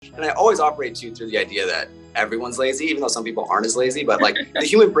And I always operate too through the idea that everyone's lazy, even though some people aren't as lazy, but like the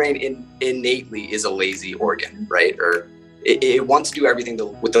human brain innately is a lazy organ, right? Or it wants to do everything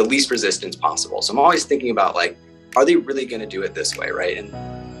with the least resistance possible. So I'm always thinking about like, are they really going to do it this way, right? And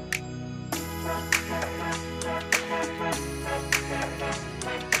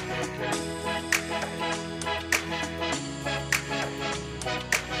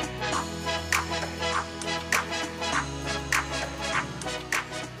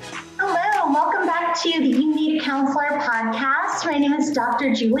to the You Need a Counselor podcast. My name is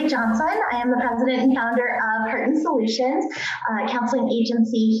Dr. Julie Johnson. I am the president and founder of Hearton Solutions, a counseling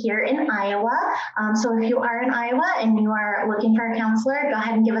agency here in Iowa. So if you are in Iowa and you are looking for a counselor, go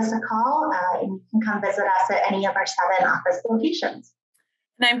ahead and give us a call and you can come visit us at any of our 7 office locations.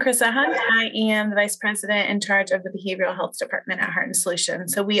 And I'm Krista Hunt. I am the Vice President in charge of the Behavioral Health Department at Hearton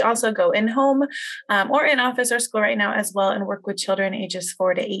Solutions. So we also go in-home or in office or school right now as well and work with children ages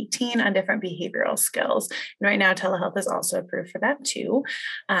 4 to 18 on different behavioral skills. And right now, telehealth is also approved for that too.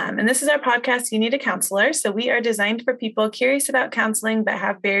 And this is our podcast, You Need a Counselor. So we are designed for people curious about counseling but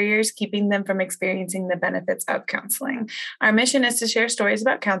have barriers keeping them from experiencing the benefits of counseling. Our mission is to share stories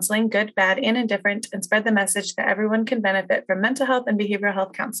about counseling, good, bad, and indifferent, and spread the message that everyone can benefit from mental health and behavioral health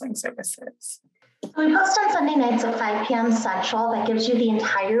counseling services. We post on Sunday nights at 5 p.m. Central. That gives you the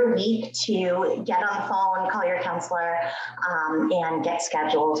entire week to get on the phone, call your counselor, and get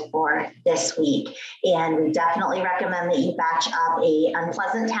scheduled for this week. And we definitely recommend that you batch up a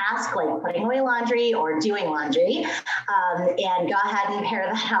unpleasant task like putting away laundry or doing laundry, and go ahead and pair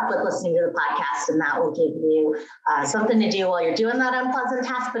that up with listening to the podcast, and that will give you something to do while you're doing that unpleasant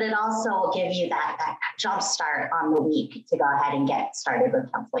task, but it also will give you that jump start on the week to go ahead and get started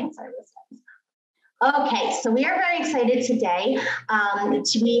with counseling services. Okay, so we are very excited today.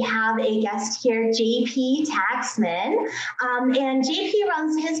 We have a guest here, JP Taxman, and JP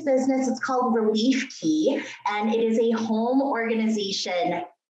runs his business. It's called Relief Key, and it is a home organization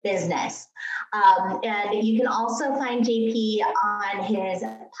business. And you can also find JP on his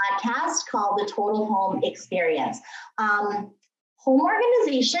podcast called The Total Home Experience. Home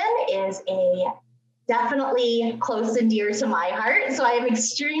organization is definitely close and dear to my heart. So I am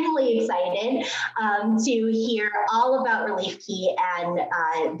extremely excited to hear all about Relief Key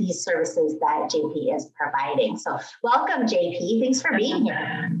and these services that JP is providing. So welcome, JP. Thanks for being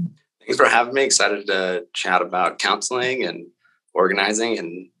here. Thanks for having me. Excited to chat about counseling and organizing,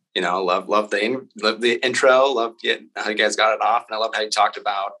 and love the intro. Love how you guys got it off, and I love how you talked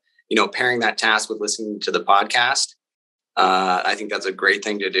about pairing that task with listening to the podcast. I think that's a great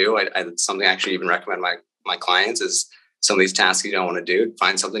thing to do. It's something I actually even recommend my clients is some of these tasks you don't want to do.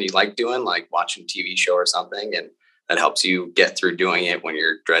 Find something you like doing, like watching a TV show or something, and that helps you get through doing it when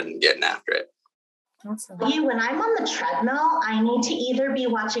you're dreading getting after it. Awesome. When I'm on the treadmill, I need to either be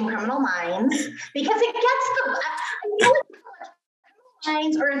watching Criminal Minds because it gets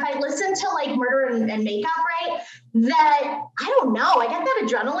Minds, or if I listen to like Murder and Makeup, right, that I don't know, I get that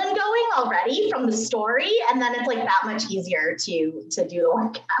adrenaline going already from the story, and then it's like that much easier to do the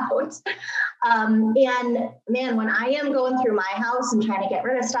workout. And man, when I am going through my house and trying to get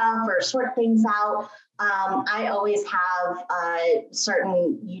rid of stuff or sort things out, I always have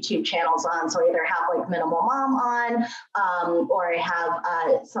certain YouTube channels on. So I either have like Minimal Mom on, or I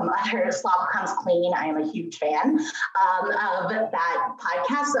have some other Slob Comes Clean. I am a huge fan of that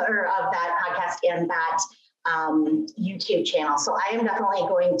podcast and that YouTube channel. So I am definitely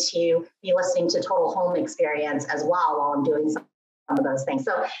going to be listening to Total Home Experience as well while I'm doing some of those things.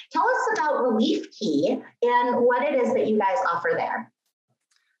 So tell us about Relief Key and what it is that you guys offer there.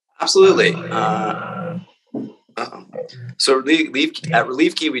 Absolutely. So at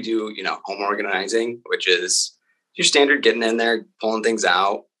Relief Key, we do, home organizing, which is your standard getting in there, pulling things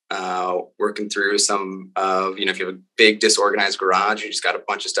out, working through some of, if you have a big disorganized garage, you just got a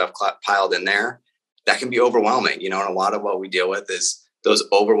bunch of stuff piled in there. That can be overwhelming, and a lot of what we deal with is those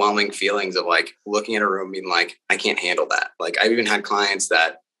overwhelming feelings of like looking at a room being like, I can't handle that. Like I've even had clients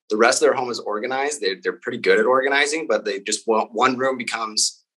that the rest of their home is organized. They're pretty good at organizing, but they just want one room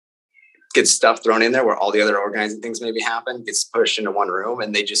gets stuff thrown in there where all the other organizing things maybe happen, gets pushed into one room,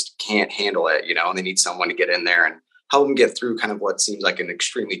 and they just can't handle it, and they need someone to get in there and help them get through kind of what seems like an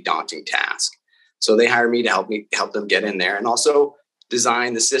extremely daunting task. So they hire me to help them get in there, and also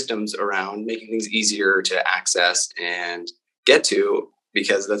design the systems around making things easier to access and get to,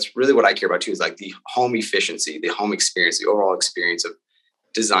 because that's really what I care about too, is like the home efficiency, the home experience, the overall experience of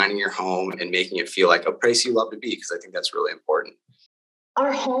designing your home and making it feel like a place you love to be, because I think that's really important.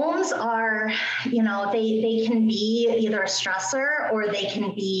 Our homes are, they can be either a stressor or they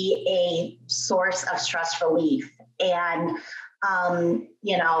can be a source of stress relief. And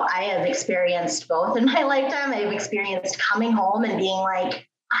I have experienced both in my lifetime. I've experienced coming home and being like,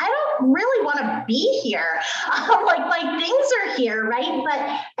 I don't really want to be here. Like things are here, right?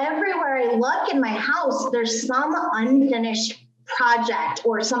 But everywhere I look in my house, there's some unfinished project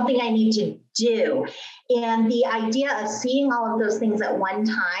or something I need to do. And the idea of seeing all of those things at one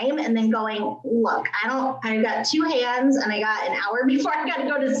time and then going, look, I've got two hands and I got an hour before I got to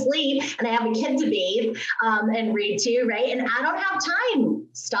go to sleep and I have a kid to bathe and read to, right? And I don't have time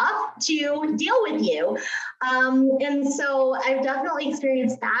stuff to deal with you. And so I've definitely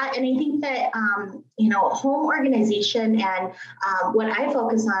experienced that. And I think that, home organization and what I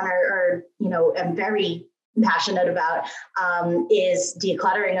focus on are I'm very passionate about is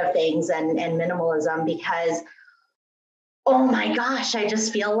decluttering of things and minimalism, because oh my gosh, I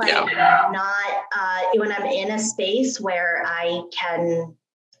just feel like I'm not when I'm in a space where I can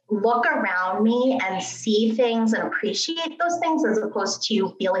look around me and see things and appreciate those things, as opposed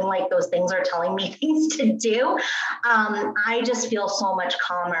to feeling like those things are telling me things to do. I just feel so much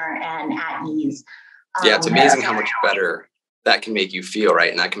calmer and at ease. It's amazing how much better that can make you feel,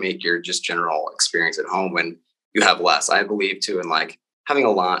 right? And that can make your just general experience at home when you have less. I believe too, and like having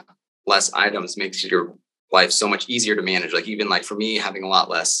a lot less items makes your life so much easier to manage. Like even like for me, having a lot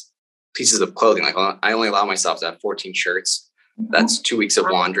less pieces of clothing, like I only allow myself to have 14 shirts. That's 2 weeks of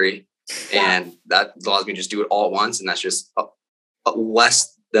laundry. And that allows me to just do it all at once. And that's just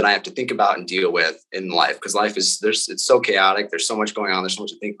less that I have to think about and deal with in life. Because life it's so chaotic. There's so much going on. There's so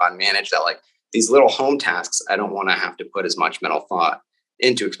much to think about and manage that like these little home tasks, I don't want to have to put as much mental thought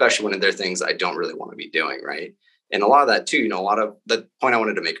into, especially when they're things I don't really want to be doing, right? And a lot of that too, a lot of the point I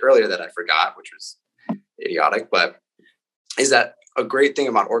wanted to make earlier that I forgot, which was idiotic, but is that a great thing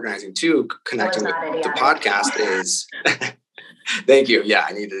about organizing too, connecting with the podcast is, thank you. Yeah,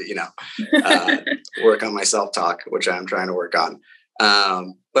 I need to, work on my self-talk, which I'm trying to work on.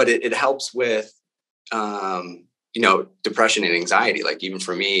 But it helps with, depression and anxiety. Like even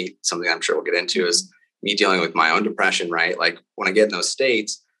for me, something I'm sure we'll get into is me dealing with my own depression, right? Like when I get in those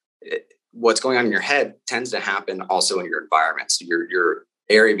states, what's going on in your head tends to happen also in your environment. So your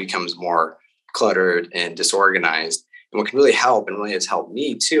area becomes more cluttered and disorganized. And what can really help, and really has helped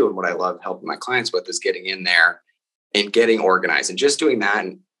me too, and what I love helping my clients with, is getting in there and getting organized. And just doing that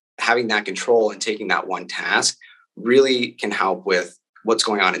and having that control and taking that one task really can help with what's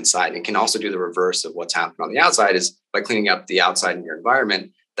going on inside. And can also do the reverse of what's happening on the outside, is by cleaning up the outside in your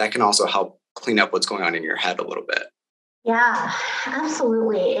environment. That can also help clean up what's going on in your head a little bit. Yeah,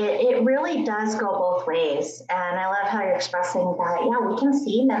 absolutely. It really does go both ways. And I love how you're expressing that. Yeah, we can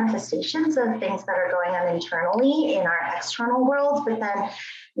see manifestations of things that are going on internally in our external world, but then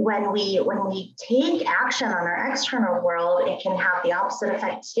when we take action on our external world, it can have the opposite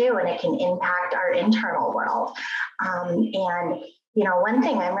effect too, and it can impact our internal world. One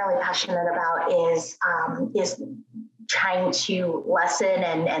thing I'm really passionate about is trying to lessen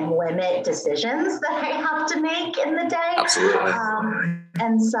and limit decisions that I have to make in the day. Absolutely.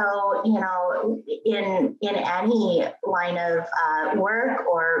 And so, in any line of work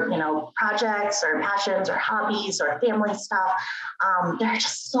or, projects or passions or hobbies or family stuff, there are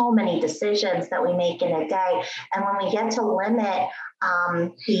just so many decisions that we make in a day. And when we get to limit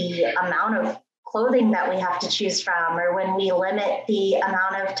the amount of clothing that we have to choose from, or when we limit the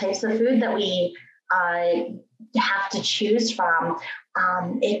amount of types of food that we have to choose from,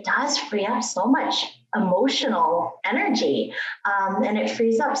 it does free up so much emotional energy. And it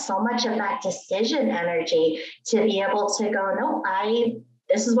frees up so much of that decision energy to be able to go, no,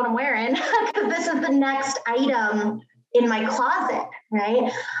 this is what I'm wearing, because this is the next item in my closet, right?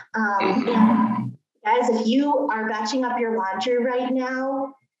 And guys, if you are batching up your laundry right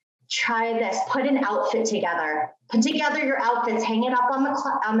now, try this. Put an outfit together. Put together your outfits, hang it up on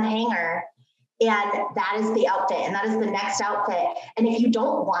the hanger. And that is the outfit. And that is the next outfit. And if you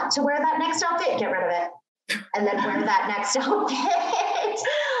don't want to wear that next outfit, get rid of it. And then wear that next outfit.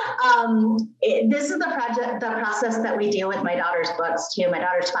 This is the process that we do with my daughter's books too. My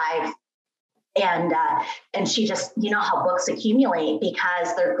daughter's 5. And she just, how books accumulate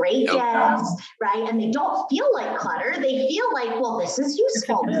because they're great gifts, right? And they don't feel like clutter. They feel like, well, this is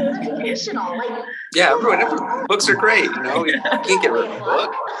useful. This is educational. Books are great. You can't get rid of a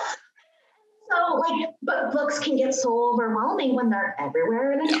book. So but books can get so overwhelming when they're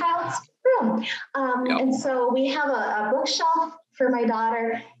everywhere in a child's room. And so we have a bookshelf for my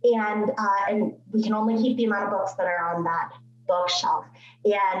daughter, and we can only keep the amount of books that are on that bookshelf.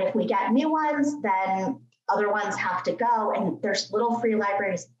 And if we get new ones, then other ones have to go. And there's little free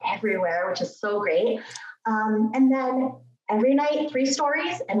libraries everywhere, which is so great. And then every night, 3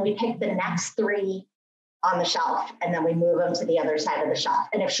 stories, and we pick the next 3 on the shelf, and then we move them to the other side of the shelf.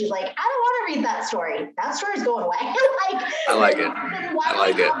 And if she's like, I don't want to read that story, that story's going away. I like it. Then why I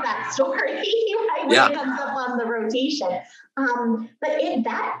like do I it. have that story? Right? When it comes up on the rotation. But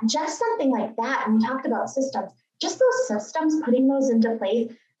that just something like that, and we talked about systems, just those systems, putting those into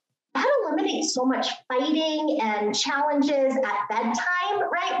place, that eliminates so much fighting and challenges at bedtime,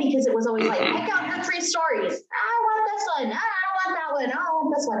 right? Because it was always like, pick out your 3 stories. I want this one. I don't want that one. I don't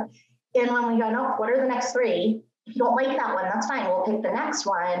want this one. And when we go, no, what are the next 3? If you don't like that one, that's fine. We'll pick the next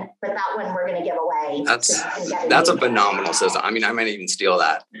one, but that one we're going to give away. That's a phenomenal system. I mean, I might even steal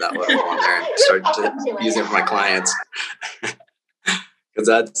that little one there and start using it for my clients. Because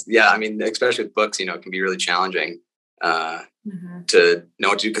that's, I mean, especially with books, it can be really challenging to know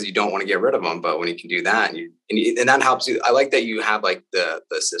what to do because you don't want to get rid of them. But when you can do that, and that helps you. I like that you have like the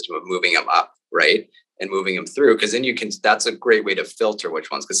system of moving them up, right? And moving them through, because then that's a great way to filter which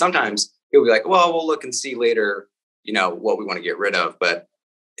ones. Because sometimes you'll be like, well, we'll look and see later, what we want to get rid of. But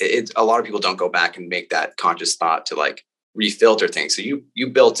a lot of people don't go back and make that conscious thought to like refilter things. So you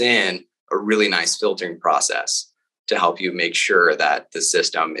built in a really nice filtering process to help you make sure that the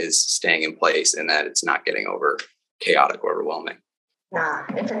system is staying in place and that it's not getting chaotic or overwhelming. Yeah,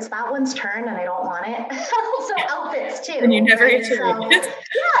 if it's that one's turn and I don't want it. So outfits too. And you never get to read it.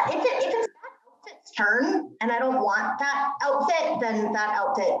 Yeah, if it's turn and I don't want that outfit, then that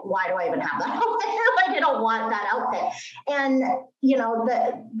outfit, why do I even have that outfit? Like, I don't want that outfit. And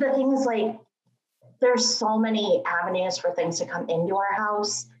the thing is, like, there's so many avenues for things to come into our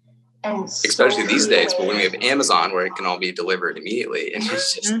house, and especially these days, but when we have Amazon where it can all be delivered immediately, and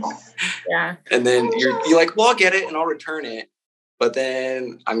it's just and then you're like, well, I'll get it and I'll return it. But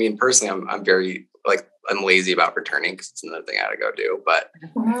then, I mean, personally, I'm very I'm lazy about returning because it's another thing I got to go do. But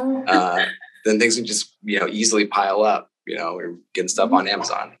then things can just, easily pile up, we're getting stuff on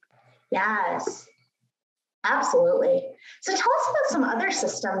Amazon. Yes, absolutely. So tell us about some other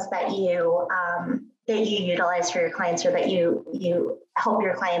systems that you utilize for your clients, or that you help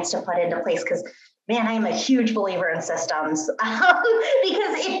your clients to put into place. Because man, I am a huge believer in systems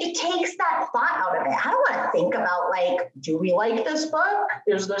because it takes that thought out of it. I don't want to think about like, do we like this book?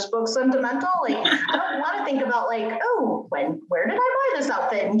 Is this book sentimental? Like, I don't want to think about like, oh, where did I buy this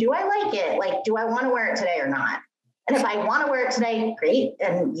outfit? And do I like it? Like, do I want to wear it today or not? And if I want to wear it today, great,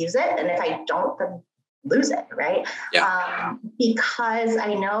 and use it. And if I don't, then lose it, right? Yeah. Because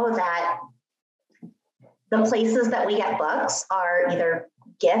I know that the places that we get books are either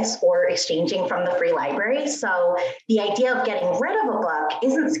gifts or exchanging from the free library. So the idea of getting rid of a book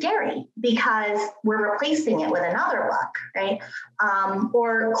isn't scary because we're replacing it with another book, right?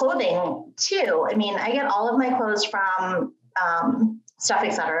 Or clothing too. I mean, I get all of my clothes from Stuff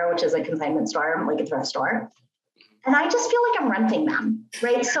Etc., which is a consignment store, like a thrift store. And I just feel like I'm renting them,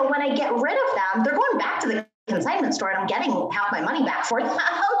 right? So when I get rid of them, they're going back to the consignment store and I'm getting half my money back for them.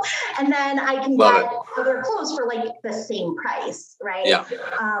 And then I can get other clothes for like the same price, right? Yeah.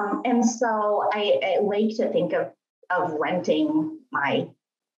 And so I like to think of renting my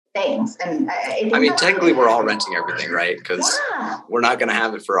things. And I mean, technically we're all renting everything, right? Because we're not going to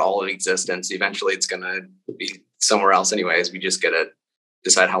have it for all of existence. Eventually it's going to be somewhere else anyways. We just got to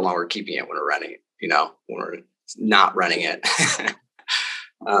decide how long we're keeping it when we're renting it, when we're not renting it.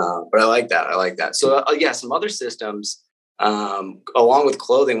 But I like that. So some other systems, along with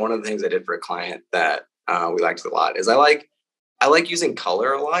clothing. One of the things I did for a client that we liked a lot is I like using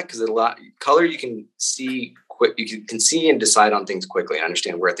color a lot, because color you can see quick. You can see and decide on things quickly and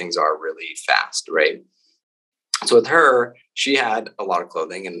understand where things are really fast, right? So with her, she had a lot of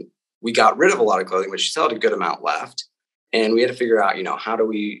clothing, and we got rid of a lot of clothing, but she still had a good amount left. And we had to figure out, how do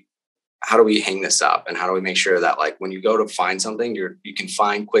we hang this up, and how do we make sure that like when you go to find something, you can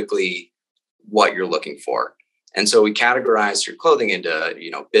find quickly what you're looking for. And so we categorized your clothing into,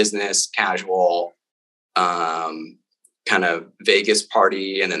 business, casual, kind of Vegas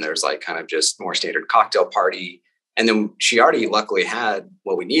party. And then there's like kind of just more standard cocktail party. And then she already luckily had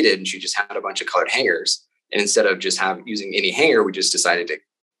what we needed, and she just had a bunch of colored hangers. And instead of just using any hanger, we just decided to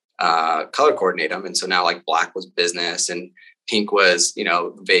color coordinate them. And so now like black was business and pink was,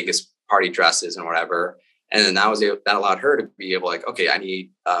 Vegas party dresses and whatever. And then that allowed her to be able, like, okay, I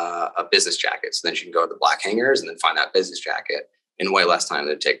need a business jacket. So then she can go to the black hangers and then find that business jacket in way less time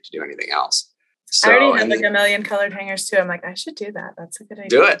than it take to do anything else. So, I already have like a million colored hangers too. I'm like, I should do that. That's a good idea.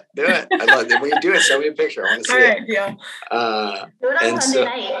 Do it. I love it. When you do it, send me a picture. I want to see it. Deal. Do it on Sunday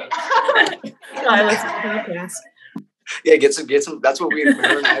night. I listen to the podcast. Yeah, get some. That's what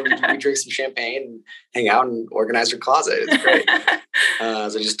her and I, we drink some champagne and hang out and organize her closet. It's great.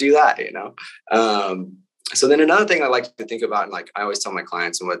 So just do that, So then another thing I like to think about, and like I always tell my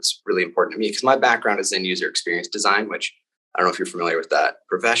clients and what's really important to me, because my background is in user experience design, which I don't know if you're familiar with that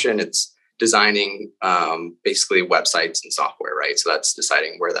profession. It's designing basically websites and software, right? So that's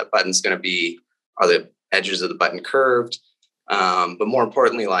deciding where that button's going to be. Are the edges of the button curved? But more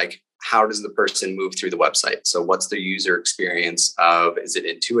importantly, like how does the person move through the website? So what's the user experience of, is it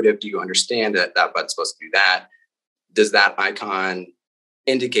intuitive? Do you understand that that button's supposed to do that? Does that icon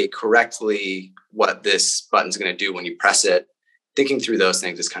indicate correctly what this button's going to do when you press it? Thinking through those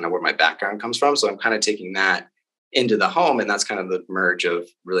things is kind of where my background comes from. So I'm kind of taking that into the home, and that's kind of the merge of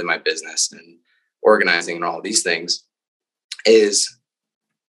really my business and organizing and all of these things is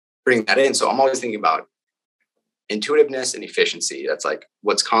bringing that in. So I'm always thinking about intuitiveness and efficiency. That's like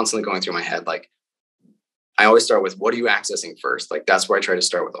what's constantly going through my head. Like I always start with, what are you accessing first? Like that's where I try to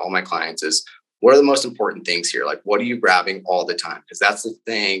start with all my clients is, what are the most important things here? Like, what are you grabbing all the time? Because that's the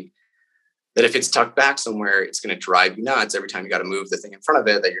thing that if it's tucked back somewhere, it's going to drive you nuts every time you got to move the thing in front of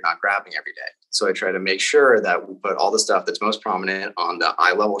it that you're not grabbing every day. So I try to make sure that we put all the stuff that's most prominent on the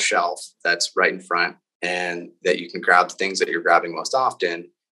eye level shelf that's right in front, and that you can grab the things that you're grabbing most often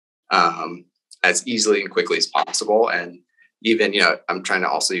as easily and quickly as possible. And even, I'm trying to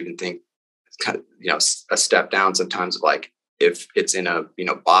also even think kind of, a step down sometimes of like, if it's in a,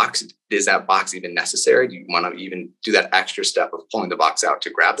 box, is that box even necessary? Do you want to even do that extra step of pulling the box out to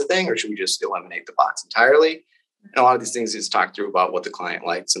grab the thing, or should we just eliminate the box entirely? And a lot of these things is talk through about what the client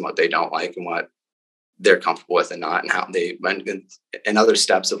likes and what they don't like and what they're comfortable with and not, and how they, and other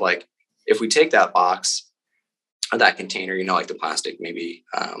steps of like, if we take that box or that container, like the plastic, maybe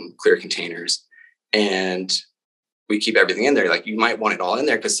clear containers, and we keep everything in there, like you might want it all in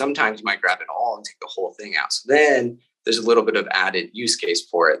there because sometimes you might grab it all and take the whole thing out. So then there's a little bit of added use case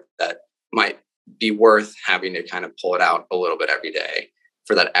for it that might be worth having to kind of pull it out a little bit every day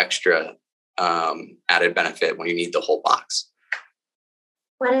for that extra added benefit when you need the whole box.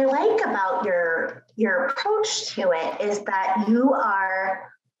 What I like about your approach to it is that you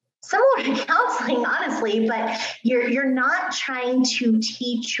are similar to counseling, honestly, but you're not trying to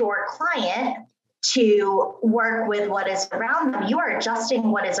teach your client to work with what is around them. You are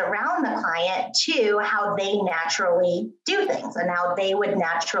adjusting what is around the client to how they naturally do things and how they would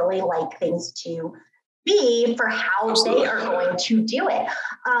naturally like things to be for how Absolutely. They are going to do it.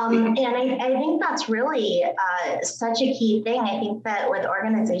 And I think that's really such a key thing. I think that with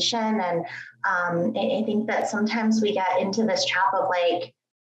organization, and I think that sometimes we get into this trap of like,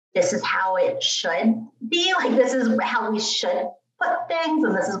 this is how it should be, like this is how we should put things,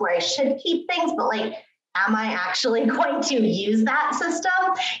 and this is where I should keep things, but like, am I actually going to use that system?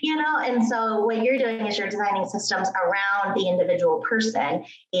 And so what you're doing is you're designing systems around the individual person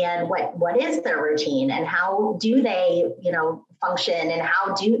and what is their routine and how do they, function, and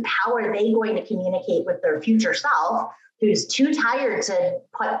how are they going to communicate with their future self who's too tired to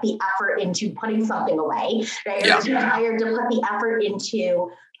put the effort into putting something away, right? Yeah. Or too tired to put the effort into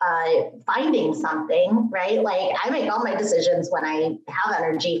finding something, right? Like I make all my decisions when I have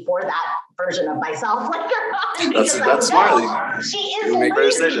energy for that version of myself. Like that's smart. She is make better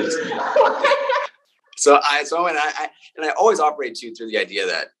decisions. So I always operate through the idea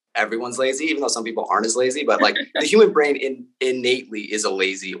that everyone's lazy, even though some people aren't as lazy. But like the human brain innately is a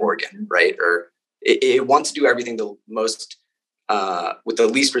lazy organ, right? Or it wants to do everything the most with the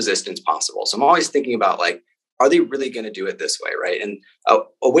least resistance possible. So I'm always thinking about like, are they really going to do it this way, right? And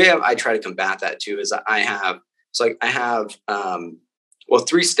a way I try to combat that too is I have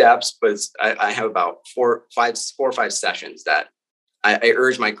 3 steps, but I have about 4 or 5 sessions that I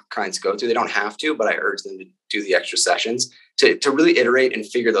urge my clients to go through. They don't have to, but I urge them to do the extra sessions to really iterate and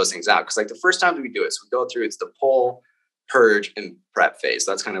figure those things out. Because like the first time we do it, so we go through, it's the pull, purge, and prep phase.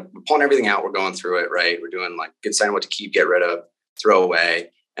 So that's kind of, we're pulling everything out. We're going through it, right? We're doing like deciding what to keep, get rid of, throw away.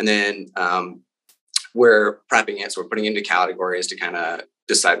 And then we're prepping it. So we're putting into categories to kind of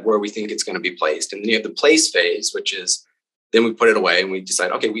decide where we think it's going to be placed. And then you have the place phase, which is then we put it away and we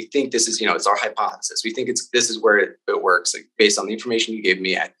decide, okay, we think this is, it's our hypothesis. We think this is where it works. Like based on the information you gave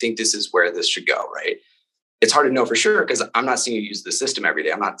me, I think this is where this should go, right? It's hard to know for sure because I'm not seeing you use the system every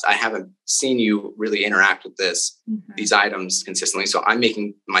day. I haven't seen you really interact with these items consistently. So I'm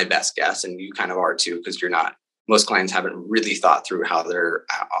making my best guess, and you kind of are too, because most clients haven't really thought through how they're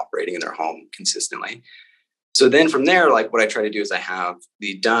operating in their home consistently. So then from there, like what I try to do is I have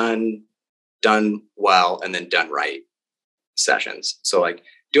the done well, and then done right sessions. So like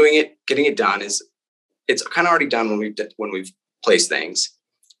getting it done it's kind of already done when we've placed things,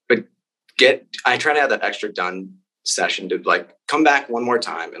 but I try to have that extra done session to like come back one more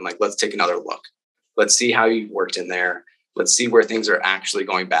time and like, let's take another look. Let's see how you've worked in there. Let's see where things are actually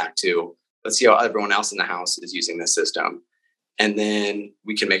going back to. let's see how everyone else in the house is using this system. And then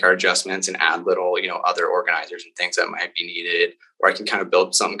we can make our adjustments and add little, other organizers and things that might be needed. Or I can kind of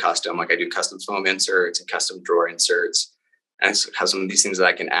build something custom, like I do custom foam inserts and custom drawer inserts. And I have some of these things that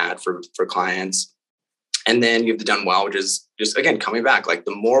I can add for clients. And then you have the done well, which is just, again, coming back. Like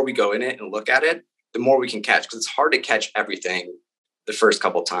the more we go in it and look at it, the more we can catch, because it's hard to catch everything the first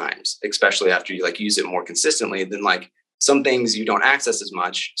couple times, especially after you use it more consistently. Then some things you don't access as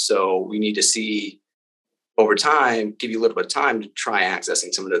much. So we need to see over time, give you a little bit of time to try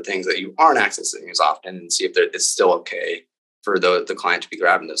accessing some of the things that you aren't accessing as often and see if it's still okay for the client to be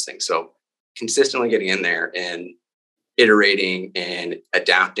grabbing those things. So consistently getting in there and iterating and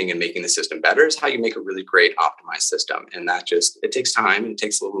adapting and making the system better is how you make a really great optimized system. And that it takes time and it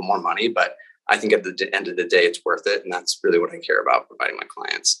takes a little bit more money, but I think at the end of the day, it's worth it. And that's really what I care about providing my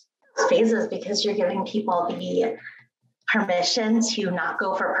clients. Phases, because you're giving people the permission to not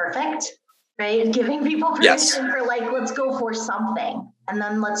go for perfect, right? Giving people permission for let's go for something and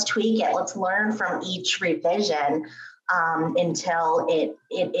then let's tweak it. Let's learn from each revision until it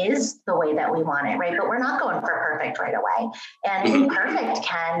is the way that we want it, right? But we're not going for perfect right away. And I think perfect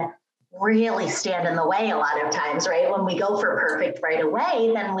can really stand in the way a lot of times, right? When we go for perfect right away,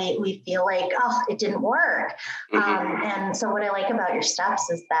 then we feel like, oh, it didn't work. And so what I like about your steps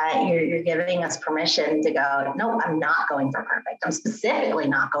is that you're giving us permission to go, no, I'm not going for perfect. I'm specifically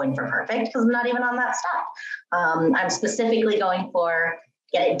not going for perfect because I'm not even on that step. I'm specifically going for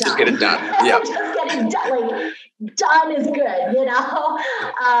get it done. Just get it done. Yeah. Just get it done. Done is good,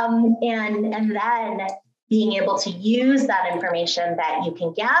 and then being able to use that information that you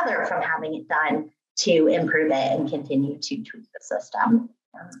can gather from having it done to improve it and continue to tweak the system.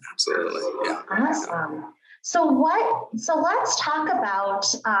 Absolutely. Yeah. Awesome. So let's talk about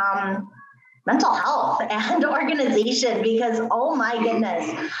mental health and organization, because oh my goodness.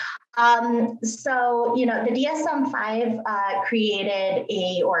 The DSM-5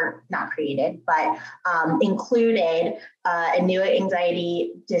 included a new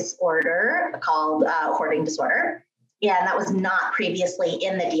anxiety disorder called hoarding disorder. And that was not previously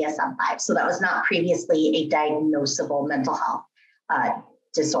in the DSM-5. So that was not previously a diagnosable mental health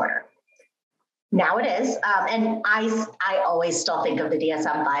disorder. Now it is. And I always still think of the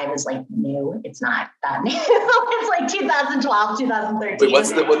DSM-5 as new. It's not that new. It's 2012, 2013. Wait,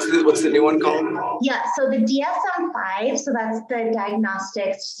 what's the new one called? Yeah. So the DSM-5, so that's the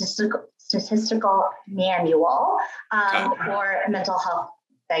Diagnostic Statistical Manual for mental health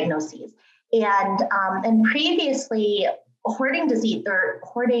diagnoses. And previously hoarding disorder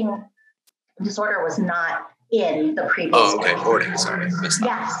was not in the previous. Oh, okay. Hoarding, sorry. Yes.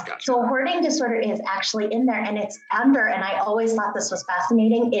 Gotcha. So hoarding disorder is actually in there, and it's under, and I always thought this was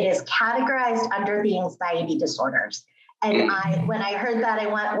fascinating, it is categorized under the anxiety disorders. And when I heard that, I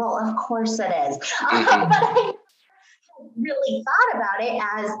went, well, of course it is. But I really thought about it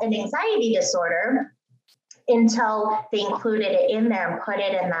as an anxiety disorder until they included it in there and put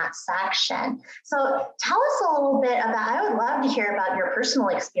it in that section. So tell us a little bit about, I would love to hear about your personal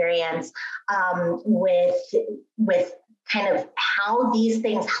experience with kind of how these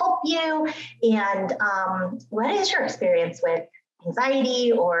things help you, and what is your experience with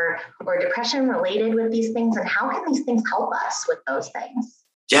anxiety or depression related with these things, and how can these things help us with those things?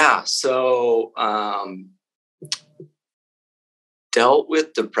 Yeah, so dealt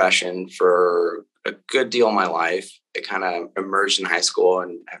with depression for a good deal of my life. It kind of emerged in high school,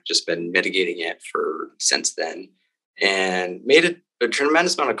 and I've just been mitigating it since then, and made a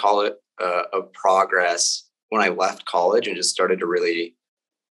tremendous amount of progress when I left college and just started to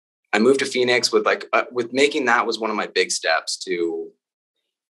I moved to Phoenix with making that was one of my big steps to,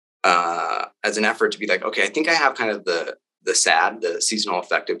 as an effort to be okay, I think I have kind of the seasonal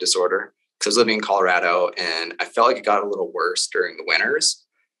affective disorder, because I was living in Colorado and I felt like it got a little worse during the winters.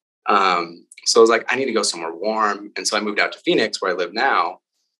 So I was I need to go somewhere warm. And so I moved out to Phoenix, where I live now.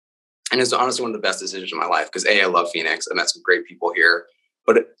 And it's honestly one of the best decisions of my life, because I love Phoenix. I met some great people here.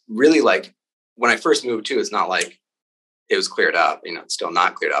 But it really, when I first moved too, it's not it was cleared up. It's still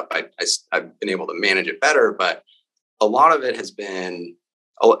not cleared up. I've been able to manage it better. But a lot of it has been,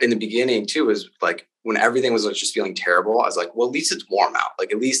 in the beginning too, is when everything was just feeling terrible, I was well, at least it's warm out.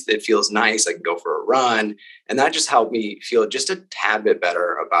 At least it feels nice. I can go for a run. And that just helped me feel just a tad bit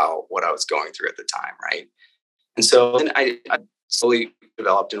better about what I was going through at the time. Right. And so then I slowly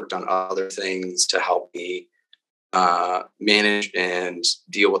developed and worked on other things to help me manage and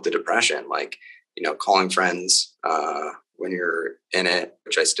deal with the depression, calling friends when you're in it,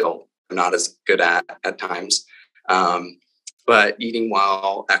 which I still am not as good at times. But eating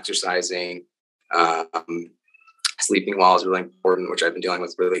well, exercising, Sleeping well is really important, which I've been dealing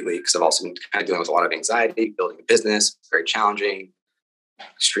with lately because I've also been kind of dealing with a lot of anxiety, building a business, very challenging,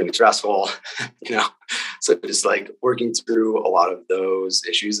 extremely stressful, so just like working through a lot of those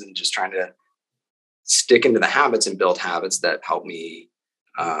issues and just trying to stick into the habits and build habits that help me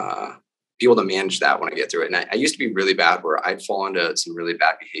be able to manage that when I get through it. And I used to be really bad where I'd fall into some really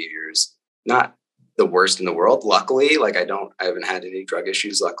bad behaviors, not the worst in the world. Luckily, like I haven't had any drug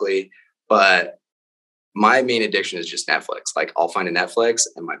issues, luckily, but my main addiction is just Netflix. Like I'll find a Netflix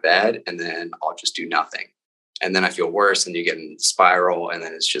in my bed and then I'll just do nothing. And then I feel worse and you get in the spiral. And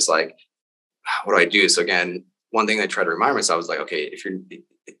then it's just like, what do I do? So again, one thing I try to remind myself is like, okay,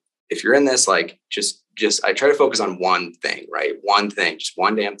 if you're in this, like just I try to focus on one thing, right? One thing, just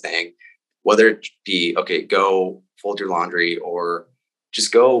one damn thing, whether it be, okay, go fold your laundry or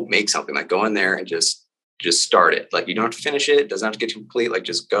just go make something, like go in there and just start it. Like you don't have to finish it. It doesn't have to get complete. Like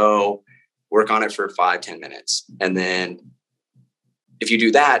just go work on it for 5-10 minutes. And then if you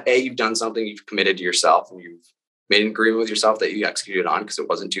do that, you've done something, you've committed to yourself and you've made an agreement with yourself that you executed on because it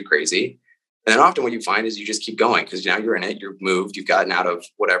wasn't too crazy. And then often what you find is you just keep going because now you're in it, you're moved, you've gotten out of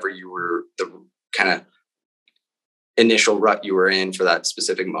whatever you were, the kind of initial rut you were in for that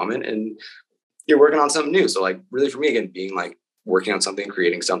specific moment, and you're working on something new. So like really for me, again, being like working on something,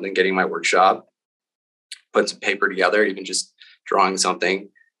 creating something, getting my workshop, putting some paper together, even just drawing something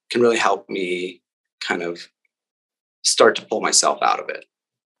can really help me kind of start to pull myself out of it.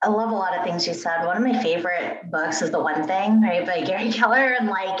 I love a lot of things you said. One of my favorite books is The One Thing, right, by Gary Keller, and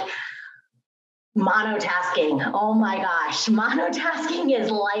like monotasking. Oh my gosh, monotasking is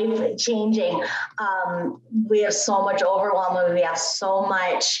life changing. We have so much overwhelm. We have so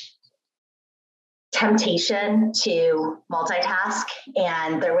much temptation to multitask,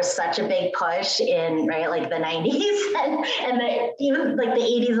 and there was such a big push in like the 90s and even like the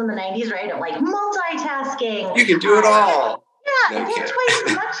 80s and the 90s, right, of like multitasking. You can do it all. Yeah, get twice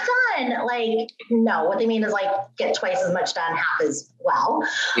as much done. Like, no, what they mean is like get twice as much done, half as well.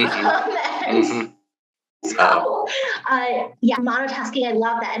 So, monotasking, I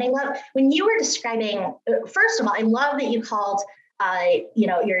love that. And I love when you were describing, first of all, I love that you called,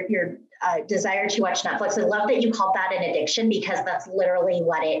 your desire to watch Netflix. I love that you called that an addiction because that's literally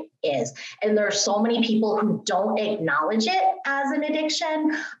what it is. And there's so many people who don't acknowledge it as an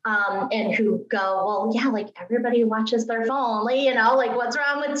addiction, and who go, well, yeah, like everybody watches their phone, like what's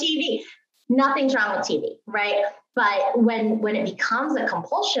wrong with TV? Nothing's wrong with TV, right? But when it becomes a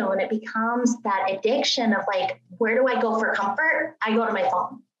compulsion, when it becomes that addiction of like, where do I go for comfort? I go to my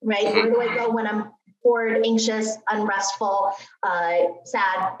phone, right? Where do I go when I'm bored, anxious, unrestful,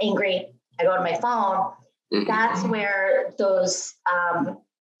 sad, angry? I go to my phone. That's where those,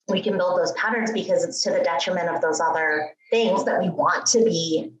 we can build those patterns because it's to the detriment of those other things that we want to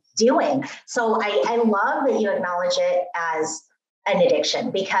be doing. So I love that you acknowledge it as an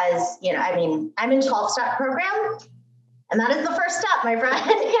addiction because, I'm in 12-step program and that is the first step, my friend.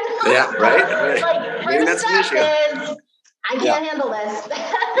 Yeah, right. Like first step is I can't handle this.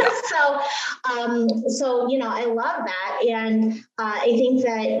 So, I love that. And I think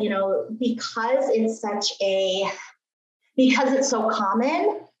that, because it's so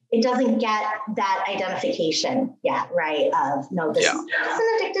common, it doesn't get that identification yet, right? Of no, this is an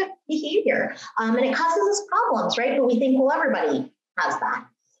addictive behavior. And it causes us problems, right? But we think, well, everybody has that.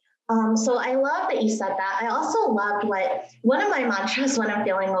 So I love that you said that. I also loved one of my mantras when I'm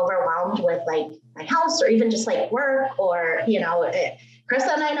feeling overwhelmed with like my house or even just like work or,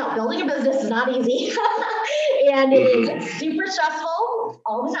 Krista and I know building a business is not easy and it is super stressful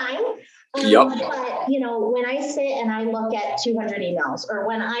all the time. But, when I sit and I look at 200 emails or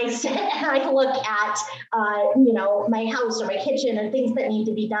when I sit and I look at, my house or my kitchen and things that need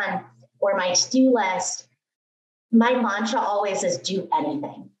to be done or my to-do list, my mantra always is do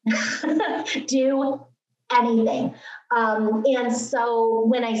anything. Do anything. And so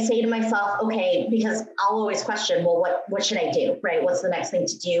when I say to myself, okay, because I'll always question, well, what should I do? Right? What's the next thing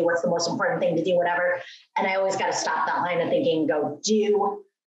to do? What's the most important thing to do? Whatever. And I always got to stop that line of thinking and go, do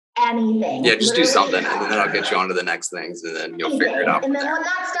anything. Yeah, just do something and then that'll get you on to the next things and then you'll figure it out. And then when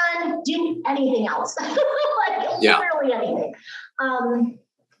that's done, do anything else. Literally anything.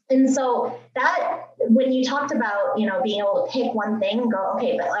 And so that when you talked about, being able to pick one thing and go,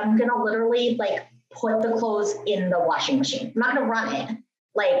 okay, but I'm going to literally like put the clothes in the washing machine. I'm not going to run it.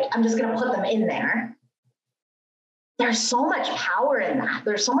 Like, I'm just going to put them in there. There's so much power in that.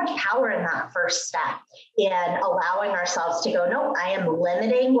 There's so much power in that first step in allowing ourselves to go, no, I am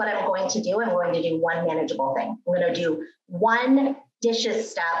limiting what I'm going to do. I'm going to do one manageable thing. I'm going to do one dishes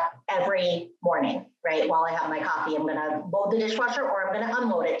step every morning, right? While I have my coffee, I'm going to load the dishwasher or I'm going to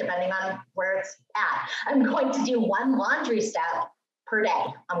unload it, depending on where it's at. I'm going to do one laundry step per day.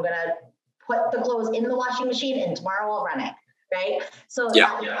 I'm going to put the clothes in the washing machine and tomorrow I'll run it, right? So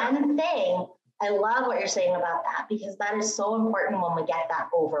that one thing, I love what you're saying about that, because that is so important when we get that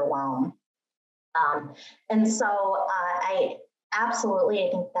overwhelm. And so I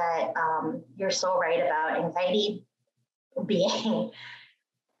think that you're so right about anxiety being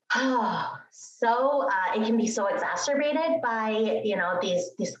it can be so exacerbated by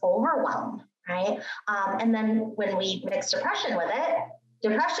these overwhelm, right? And then when we mix depression with it,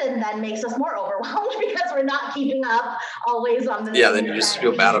 depression then makes us more overwhelmed because we're not keeping up always on the then you just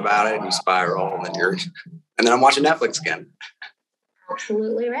feel bad about it and you spiral, and then I'm watching Netflix again.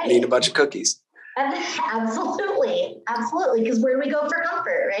 Absolutely right. Eating a bunch of cookies. Absolutely. Because where do we go for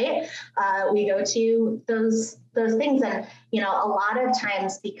comfort, right? We go to those things, and a lot of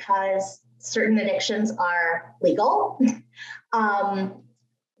times, because certain addictions are legal,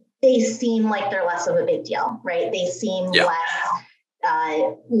 they seem like they're less of a big deal, right? They seem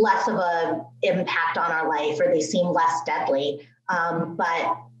less of a impact on our life, or they seem less deadly.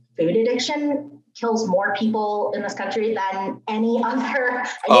 But food addiction kills more people in this country than any other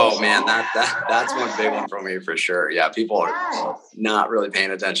addiction. Oh man, that's one big one for me for sure. Yeah, people are not really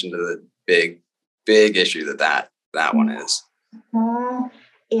paying attention to the big issue that one is. Mm-hmm.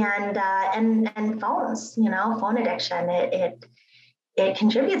 And phones, phone addiction, it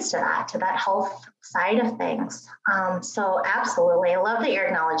contributes to that health side of things. So absolutely, I love that you're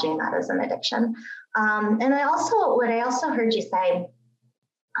acknowledging that as an addiction. And what I also heard you say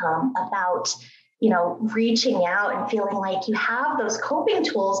about reaching out and feeling like you have those coping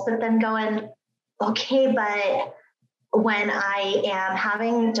tools, but then going, okay, but when I am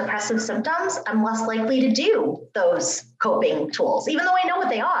having depressive symptoms, I'm less likely to do those coping tools, even though I know what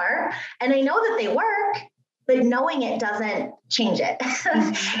they are and I know that they work, but knowing it doesn't change it.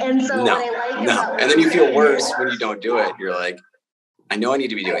 And so what I like about and then you feel worse when you don't do it. You're like, I know I need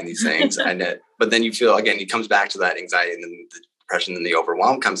to be doing these things, but then you feel, again, it comes back to that anxiety and then the depression and the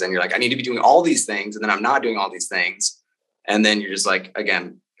overwhelm comes in. You're like, I need to be doing all these things, and then I'm not doing all these things. And then you're just like,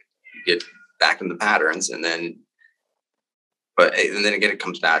 again, you get back in the patterns, and then again, it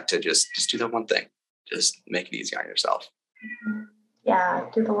comes back to just do that one thing. Just make it easy on yourself. Yeah,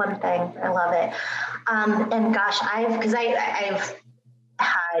 do the one thing. I love it. And gosh, I've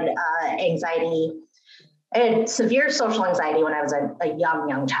had anxiety. I had severe social anxiety when I was a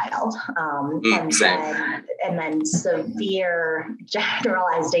young child, and then severe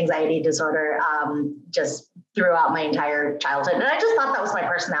generalized anxiety disorder just throughout my entire childhood. And I just thought that was my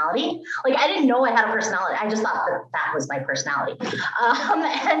personality. Like, I didn't know I had a personality. I just thought that was my personality,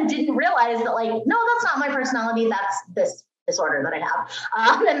 and didn't realize that, like, no, that's not my personality. That's this disorder that I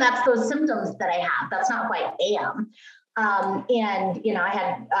have, and that's those symptoms that I have. That's not who I am. And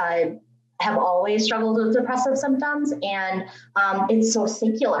I have always struggled with depressive symptoms, and it's so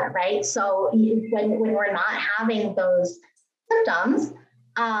secular, right? So when we're not having those symptoms,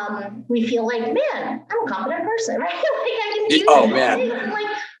 we feel like, man, I'm a competent person, right? Like, I can do things. I'm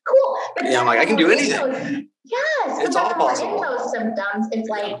like, cool. But I'm like, I can do anything. Yes, it's all possible. In those symptoms, it's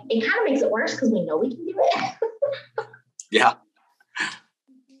like, it kind of makes it worse because we know we can do it. Yeah.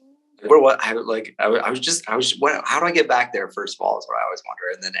 How do I get back there? First of all, is what I always wonder.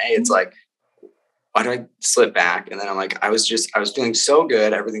 And then it's like, why do I slip back? And then I'm like, I was feeling so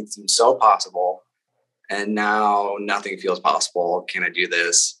good. Everything seemed so possible. And now nothing feels possible. Can I do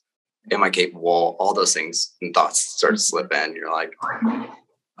this? Am I capable? All those things and thoughts start to slip in. You're like,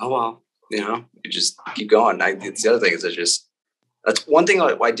 oh, well, you just keep going. The other thing is that's one thing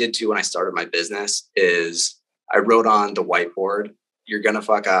I did too when I started my business is I wrote on the whiteboard, you're going to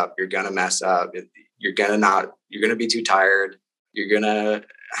fuck up. You're going to mess up. You're going to be too tired. You're going to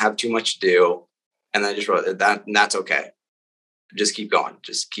have too much to do. And I just wrote that, and that's okay. Just keep going.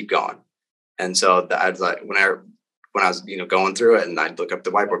 And so I was like, when I was, going through it, and I'd look up the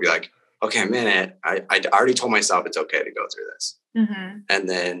whiteboard, be like, okay, a minute. I already told myself it's okay to go through this. Mm-hmm. And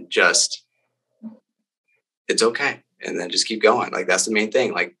then it's okay. And then just keep going. Like, that's the main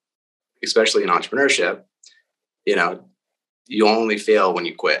thing. Like, especially in entrepreneurship, you only fail when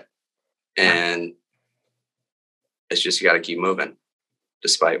you quit. And it's just, you got to keep moving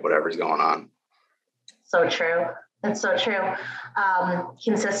despite whatever's going on. So true. That's so true.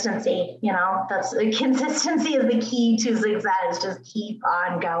 Consistency, consistency is the key to success. Just keep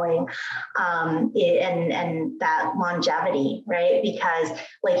on going, and that longevity, right? Because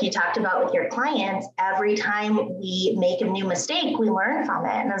like you talked about with your clients, every time we make a new mistake, we learn from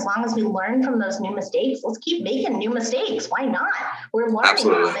it. And as long as we learn from those new mistakes, let's keep making new mistakes. Why not? We're learning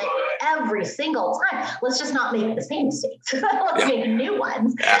from it every single time. Let's just not make the same mistakes. Let's make new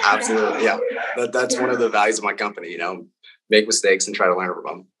ones. Yeah, absolutely. Yeah. That's one of the values of my company, make mistakes and try to learn from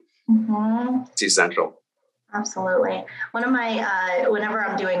them. Mm-hmm. It's essential. Absolutely. One of my, whenever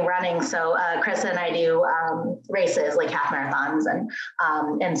I'm doing running, so Chris and I do races like half marathons.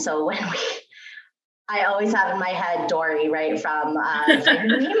 And so when I always have in my head Dory, right, from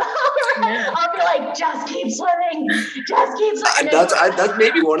Finding Nemo. I'll be like, just keep swimming, just keep swimming. That's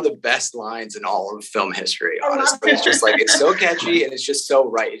maybe one of the best lines in all of film history, honestly. It's just like, it's so catchy and it's just so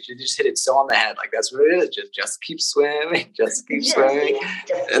right. You just hit it so on the head. Like, that's what it is. Just keep swimming, just keep swimming.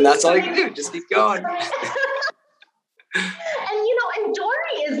 And that's all you can do. Just keep going. And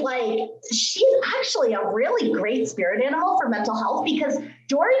Dory is like, she's actually a really great spirit animal for mental health because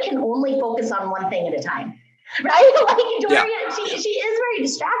Dory can only focus on one thing at a time, right? Like Dory, she is very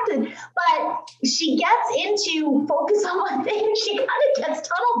distracted, but she gets into focus on one thing. She kind of gets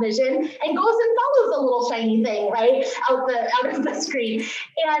tunnel vision and goes and follows a little shiny thing, right? Out of the screen.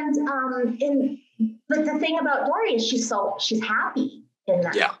 But the thing about Dory is she's happy in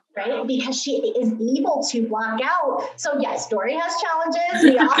that. Yeah. Right? Because she is able to block out. So yes, Dory has challenges.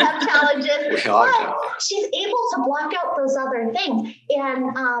 We all have challenges. But she's able to block out those other things.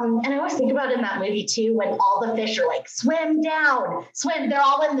 And I always think about it in that movie too, when all the fish are like, swim down, swim. They're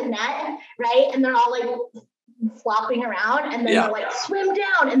all in the net, right? And they're all like flopping around. And then they're like, swim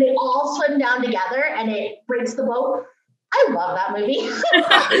down. And they all swim down together and it breaks the boat. I love that movie.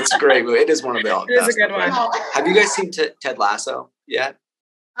 It's a great movie. It is one of the best. It is a good one. Have you guys seen Ted Lasso yet?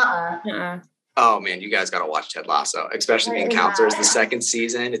 Uh-uh. Oh man, you guys got to watch Ted Lasso, especially being counselors. The second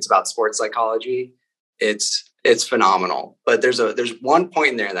season, it's about sports psychology. It's phenomenal. But there's one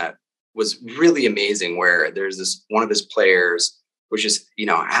point in there that was really amazing where there's one of his players was just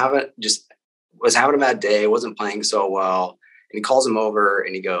was having a bad day, wasn't playing so well, and he calls him over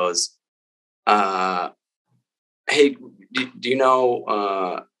and he goes, "Hey, do you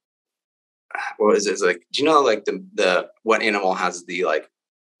know what is it? It's like, do you know like the what animal has the like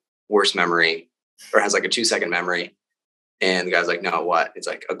worst memory or has like a 2-second memory?" And the guy's like, "No, what?" It's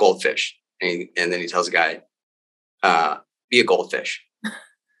like a goldfish. And then he tells the guy, "Be a goldfish."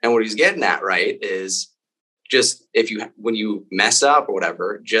 And what he's getting at, right, is just when you mess up or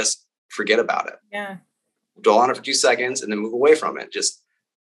whatever, just forget about it. Yeah. Dwell on it for 2 seconds and then move away from it. Just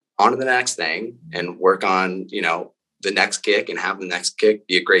on to the next thing and work on, the next kick and have the next kick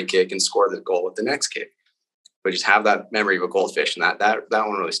be a great kick and score the goal with the next kick. But just have that memory of a goldfish. And that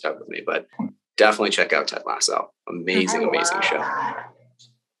one really stuck with me. But definitely check out Ted Lasso. Amazing show.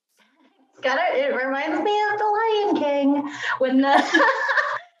 It reminds me of The Lion King when Simba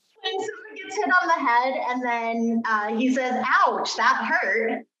gets hit on the head and then he says, "Ouch, that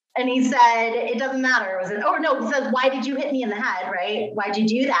hurt." And he said, "It doesn't matter." He says, "Why did you hit me in the head, right? Why'd you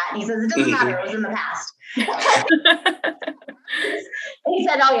do that?" And he says, "It doesn't matter. It was in the past." And he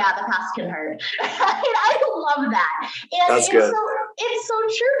said, "Oh yeah, the past can hurt." I love that. And that's good. It's so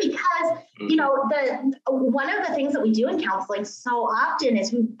true because, one of the things that we do in counseling so often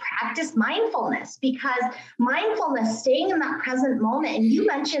is we practice mindfulness, because mindfulness, staying in that present moment, and you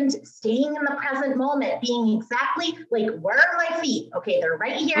mentioned staying in the present moment, being exactly like, where are my feet? Okay, they're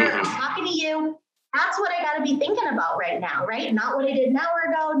right here. I'm talking to you. That's what I got to be thinking about right now, right? Not what I did an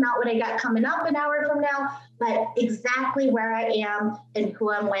hour ago, not what I got coming up an hour from now, but exactly where I am and who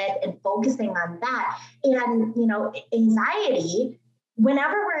I'm with and focusing on that. And, anxiety,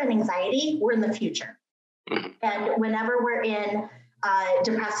 whenever we're in anxiety, we're in the future. And whenever we're in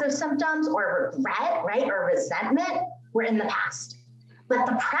depressive symptoms or regret, right, or resentment, we're in the past. But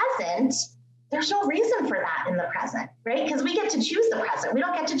the present, there's no reason for that in the present, right? Because we get to choose the present. We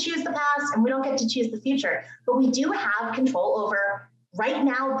don't get to choose the past and we don't get to choose the future, but we do have control over right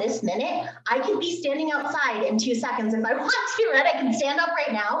now, this minute. I could be standing outside in 2 seconds if I want to, right? I can stand up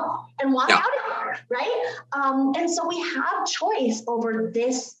right now and walk out of here, right? And so we have choice over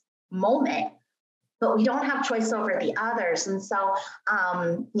this moment, but we don't have choice over the others. And so,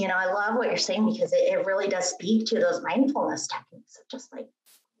 I love what you're saying, because it really does speak to those mindfulness techniques of just like,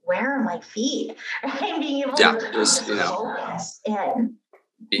 where are my feet? Right? Being able to just focus and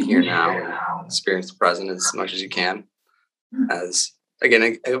be here now, experience the present as much as you can. As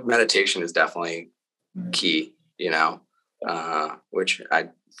again, meditation is definitely key, which I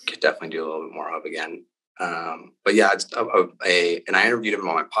could definitely do a little bit more of again. But yeah, it's and I interviewed him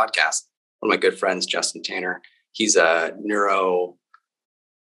on my podcast. One of my good friends, Justin Tanner, he's a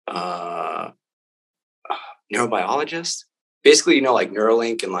neurobiologist. Basically, like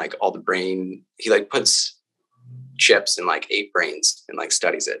Neuralink and like all the brain, he like puts chips in like 8 brains and like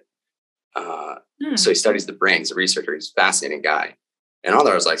studies it. So he studies the brain. He's a researcher. He's a fascinating guy. And all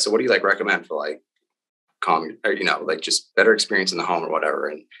that, I was like, so what do you like recommend for like calm, or, like just better experience in the home or whatever?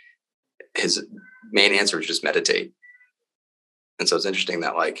 And his main answer was just meditate. And so it's interesting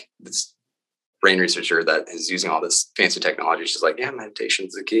that like this brain researcher that is using all this fancy technology, she's like, yeah, meditation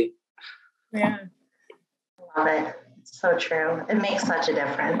is the key. Yeah. Love it. It's so true. It makes such a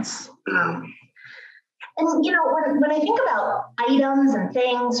difference. And when I think about items and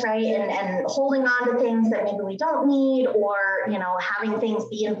things, right, and holding on to things that maybe we don't need, or having things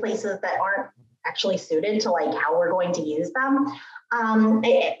be in places that aren't actually suited to like how we're going to use them,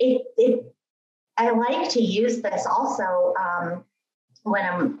 I like to use this also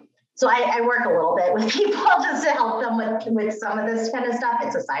when I work a little bit with people just to help them with some of this kind of stuff.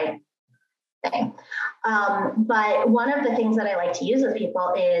 It's a side thing. But one of the things that I like to use with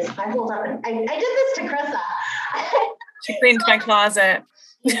people is I hold up, and I did this to Krista. She cleaned my closet.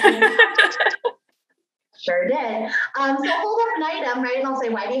 Sure did. So I'll hold up an item, right? And I'll say,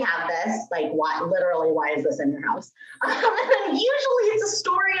 why do you have this? Like, why is this in your house? And then usually it's a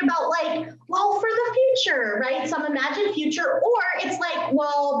story about like, well, for the future, right? Some imagined future, or it's like,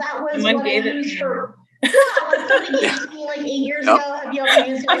 well, that was what I used for. Like something you used to me like 8 years ago. Have you ever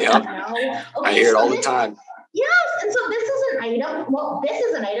used it? Yep. No. Okay, I hear it all the time. Yes. And so this is an item. Well, this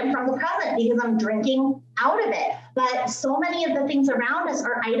is an item from the present because I'm drinking out of it. But so many of the things around us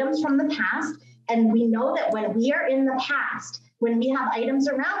are items from the past. And we know that when we are in the past, when we have items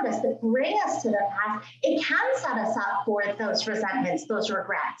around us that bring us to the past, it can set us up for those resentments, those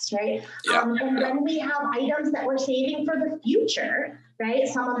regrets, right? Yeah. And then we have items that we're saving for the future, right?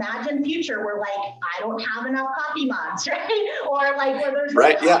 Some imagined future where like, I don't have enough coffee mugs, right? Or like where there's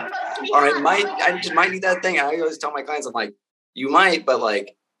right, no yeah. Or I just might need that thing. I always tell my clients, I'm like, you might, but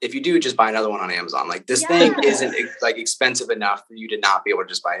like, if you do, just buy another one on Amazon. Like this thing isn't like expensive enough for you to not be able to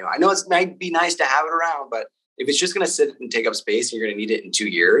just buy it. I know it might be nice to have it around, but if it's just going to sit and take up space and you're going to need it in 2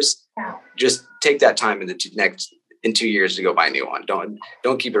 years, just take that time in 2 years to go buy a new one. Don't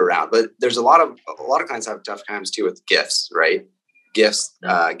keep it around. But there's a lot of clients have tough times too with gifts, right? Gifts,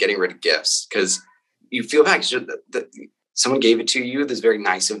 getting rid of gifts because you feel back. Someone gave it to you. That's very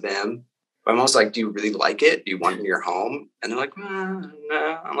nice of them. But I'm almost like, do you really like it? Do you want it in your home? And they're like, no.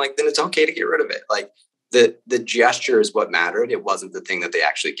 I'm like, then it's okay to get rid of it. Like the gesture is what mattered. It wasn't the thing that they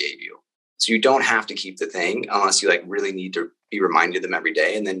actually gave you. So you don't have to keep the thing unless you like really need to be reminded of them every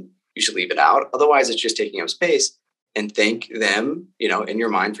day. And then you should leave it out. Otherwise, it's just taking up space. And thank them, in your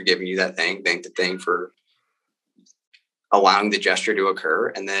mind for giving you that thing. Thank the thing for allowing the gesture to occur.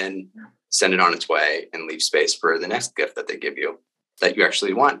 And then send it on its way and leave space for the next gift that they give you that you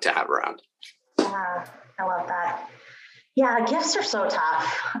actually want to have around. Yeah, I love that. Yeah, gifts are so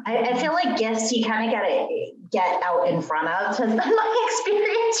tough. I feel like gifts you kind of got to get out in front of has been my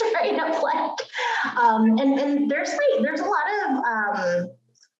experience, right? Of like, and there's a lot of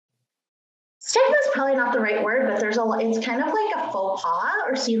stigma is probably not the right word, but it's kind of like a faux pas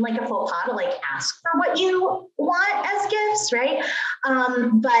or seen like a faux pas to like ask for what you want as gifts, right?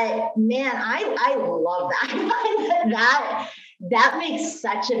 But man, I love that. I find that makes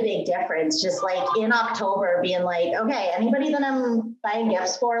such a big difference. Just like in October being like, okay, anybody that I'm buying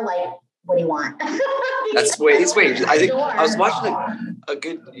gifts for, like, what do you want? It's way. I think I was watching a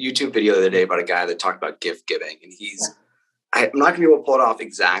good YouTube video the other day about a guy that talked about gift giving, and I'm not going to be able to pull it off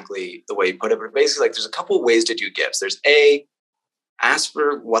exactly the way he put it, but basically like there's a couple of ways to do gifts. There's ask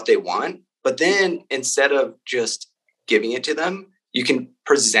for what they want, but then instead of just giving it to them, you can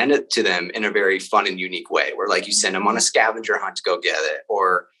present it to them in a very fun and unique way where like you send them on a scavenger hunt to go get it,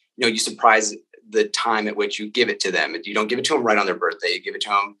 or, you surprise the time at which you give it to them. You don't give it to them right on their birthday. You give it to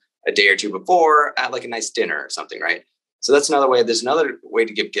them a day or two before at like a nice dinner or something, right? So that's another way. There's another way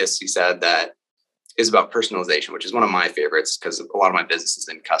to give gifts, he said, that is about personalization, which is one of my favorites because a lot of my business is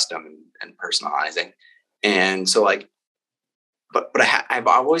in custom and personalizing. And so like, but I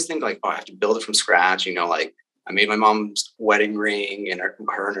always think like, I have to build it from scratch. Like I made my mom's wedding ring and her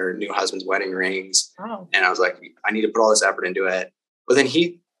and her new husband's wedding rings. Oh. And I was like, I need to put all this effort into it. But then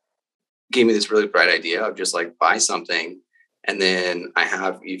he gave me this really bright idea of just like buy something. And then I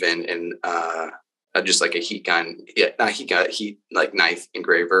have even in just like a heat like knife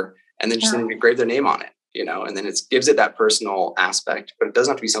engraver. And then just engrave their name on it, and then it gives it that personal aspect, but it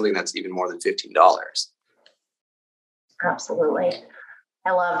doesn't have to be something that's even more than $15. Absolutely.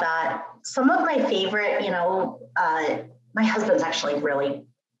 I love that. Some of my favorite, my husband's actually really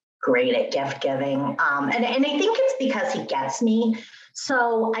great at gift giving. And I think it's because he gets me.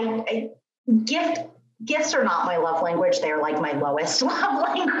 So gifts are not my love language. They're like my lowest love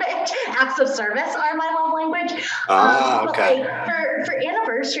language. Acts of service are my love language. Okay. But for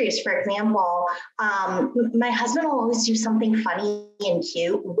anniversaries, for example, my husband will always do something funny and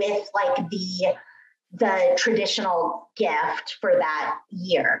cute with like the traditional gift for that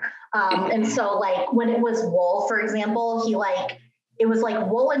year. And so like when it was wool, for example, it was like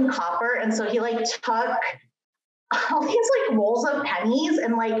wool and copper. And so he like took all these like rolls of pennies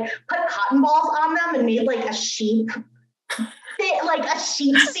and like put cotton balls on them and made like a sheep scene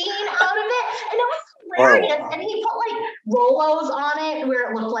out of it. And it was hilarious. Oh. And he put like Rolos on it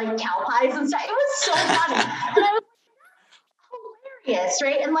where it looked like cow pies and stuff. It was so funny. And I was like, hilarious,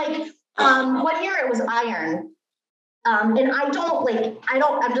 right? And like, 1 year it was iron. And I'm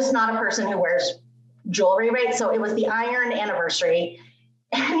just not a person who wears jewelry, right? So it was the iron anniversary.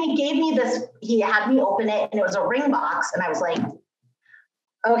 And he had me open it and it was a ring box. And I was like,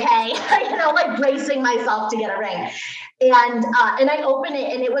 okay, like bracing myself to get a ring. And I opened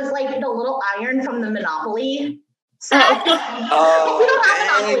it and it was like the little iron from the Monopoly set. We don't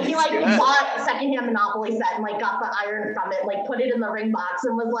have Monopoly. He like bought a secondhand Monopoly set and like got the iron from it, like put it in the ring box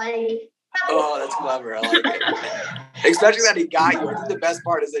and was like, oh, that's clever. I like it. Especially that he got you. I think the best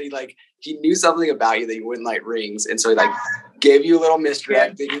part is that he knew something about you that you wouldn't like rings. And so he like gave you a little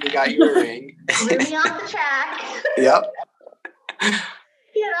misdirect, thinking he got you a ring. Threw me off the track. Yep.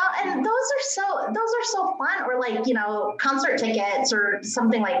 And those are so fun. Or like, concert tickets or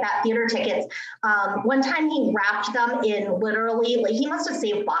something like that, theater tickets. One time he wrapped them in literally, like he must have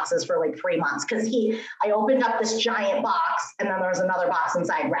saved boxes for like 3 months because I opened up this giant box and then there was another box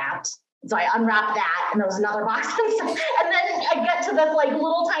inside wrapped. So I unwrapped that and there was another box inside. And then I get to this like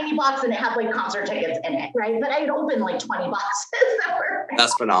little tiny box and it had like concert tickets in it, right? But I had opened like 20 boxes.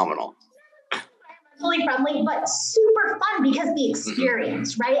 That's phenomenal. Environmentally friendly, but super fun because the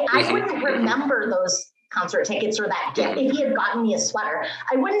experience, right? I wouldn't remember those concert tickets or that gift. If he had gotten me a sweater,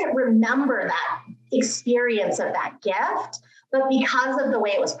 I wouldn't remember that experience of that gift. But because of the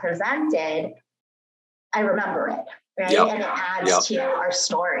way it was presented, I remember it. Right. Yep. And it adds to our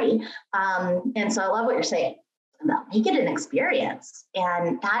story. And so I love what you're saying about make it an experience.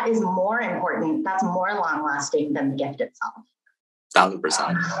 And that is more important. That's more long lasting than the gift itself.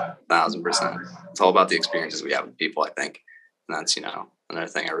 1,000%. It's all about the experiences we have with people, I think. And that's, another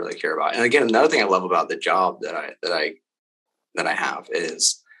thing I really care about. And again, another thing I love about the job that I have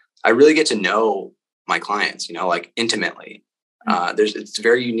is I really get to know my clients, like intimately. It's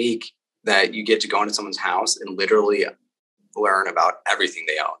very unique that you get to go into someone's house and literally learn about everything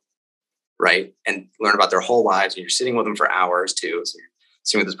they own, right? And learn about their whole lives. And you're sitting with them for hours too. So you're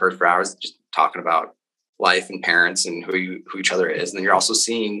sitting with this person for hours, just talking about life and parents and who each other is. And then you're also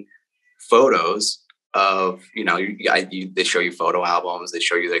seeing photos of, they show you photo albums. They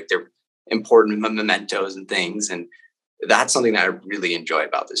show you like their important mementos and things. And that's something that I really enjoy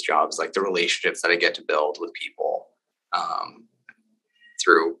about this job is like the relationships that I get to build with people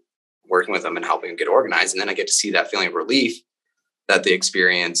through working with them and helping them get organized. And then I get to see that feeling of relief that they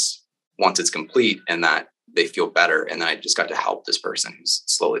experience once it's complete and that they feel better. And then I just got to help this person who's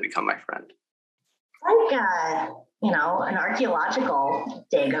slowly become my friend. Like, an archaeological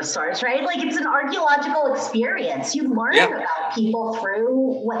dig of sorts, right? Like it's an archaeological experience. You learn about people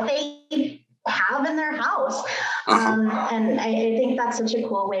through what they have in their house. And I think that's such a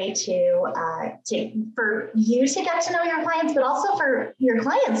cool way for you to get to know your clients, but also for your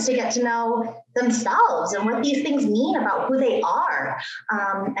clients to get to know themselves and what these things mean about who they are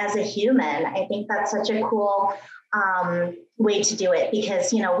as a human. I think that's such a cool way to do it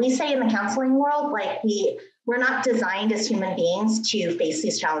because, we say in the counseling world, like we're not designed as human beings to face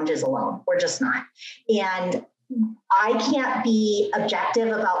these challenges alone. We're just not. And I can't be objective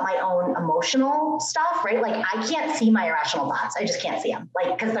about my own emotional stuff, right? Like I can't see my irrational thoughts. I just can't see them,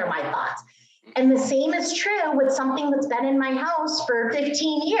 like, because they're my thoughts. And the same is true with something that's been in my house for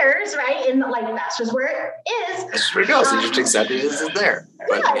 15 years, right? And like, that's just where it is. That's just where it goes. You just accept it as it's there.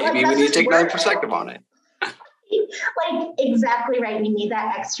 But maybe we need to take another perspective on it. Like, exactly right. We need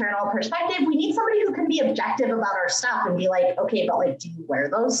that external perspective. We need somebody who can be objective about our stuff and be like, okay, but like, do you wear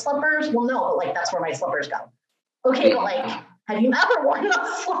those slippers? Well, no, but like, that's where my slippers go. Okay, but like, have you ever worn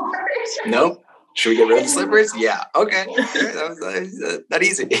those slippers? Nope. Should we get rid of the slippers? Yeah. Okay. That was that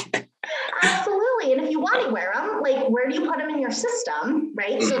easy. Absolutely. And if you want to wear them, like, where do you put them in your system,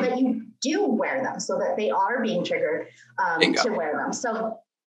 right? Mm-hmm. So that you do wear them, so that they are being triggered to wear them. So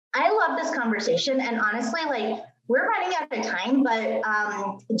I love this conversation. And honestly, like, we're running out of time, but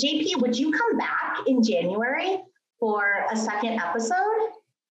JP, would you come back in January for a second episode?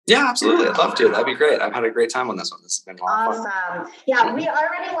 Yeah, absolutely. I'd love to. That'd be great. I've had a great time on this one. This has been a lot of fun. Awesome. Yeah, we are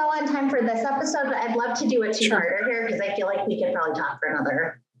running low on time for this episode, but I'd love to do a two-parter here because I feel like we could probably talk for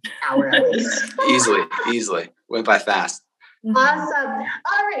another hour at least. Easily. Went by fast. Awesome.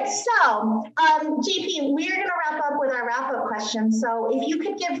 All right. So, JP, we're going to wrap up with our wrap-up question. So if you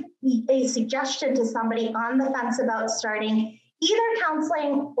could give a suggestion to somebody on the fence about starting either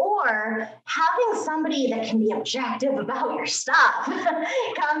counseling or having somebody that can be objective about your stuff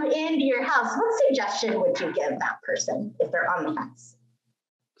come into your house, what suggestion would you give that person if they're on the fence?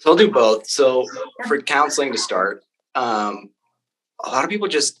 So I'll do both. So for counseling to start, a lot of people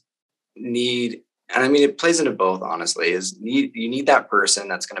just need, and I mean, it plays into both, honestly, you need that person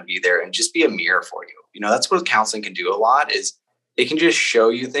that's going to be there and just be a mirror for you. You know, that's what counseling can do a lot, is it can just show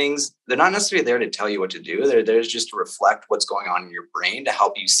you things. They're not necessarily there to tell you what to do. They're there just to reflect what's going on in your brain to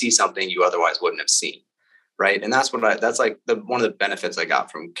help you see something you otherwise wouldn't have seen. Right. And that's that's like one of the benefits I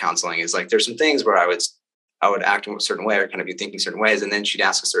got from counseling is like, there's some things where I would act in a certain way or kind of be thinking certain ways. And then she'd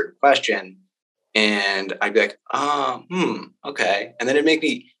ask a certain question and I'd be like, okay. And then it made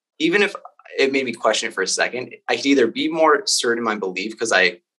me, even if it made me question it for a second, I could either be more certain in my belief because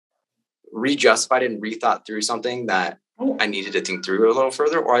I rejustified it and rethought through something that I needed to think through a little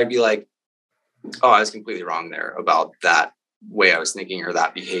further, or I'd be like, oh, I was completely wrong there about that way I was thinking or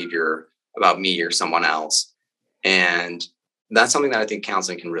that behavior about me or someone else. And that's something that I think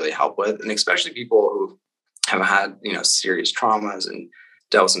counseling can really help with. And especially people who have had, serious traumas and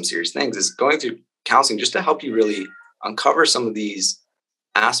dealt with some serious things, is going through counseling just to help you really uncover some of these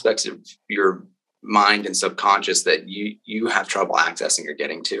aspects of your mind and subconscious that you have trouble accessing or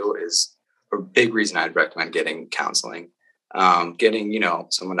getting to is a big reason I'd recommend getting counseling. Getting,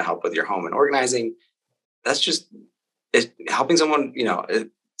 someone to help with your home and organizing. That's just helping someone,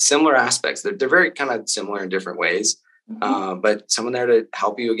 similar aspects. They're very kind of similar in different ways, but someone there to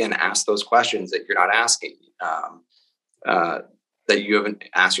help you, again, ask those questions that you're not asking, that you haven't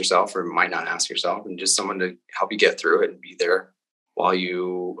asked yourself or might not ask yourself, and just someone to help you get through it and be there while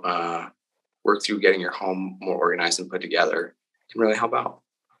you work through getting your home more organized and put together can really help out.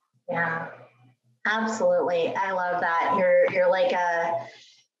 Yeah, absolutely. I love that. You're like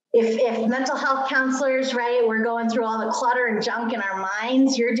if mental health counselors, right, we're going through all the clutter and junk in our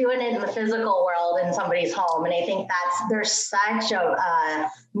minds, you're doing it in the physical world in somebody's home. And I think there's such a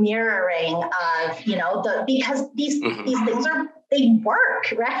mirroring of, because these things they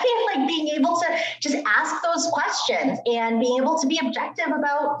work, right? Like being able to just ask those questions and being able to be objective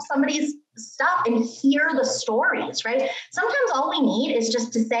about somebody's stuff and hear the stories, right? Sometimes all we need is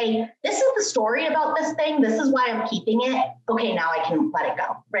just to say, this is the story about this thing. This is why I'm keeping it. Okay, now I can let it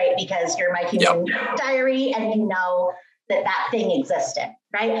go, right? Because you're my human diary and you know that thing existed,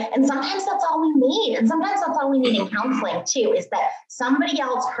 right? And sometimes that's all we need. And sometimes that's all we need in counseling too, is that somebody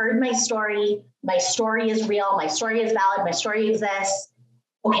else heard my story. My story is real. My story is valid. My story exists.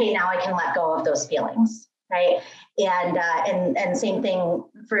 Okay, now I can let go of those feelings, right? And same thing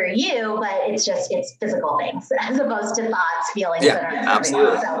for you, but it's physical things as opposed to thoughts, feelings. Yeah,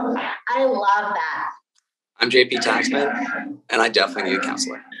 absolutely. So I love that. I'm JP Taxman, and I definitely need a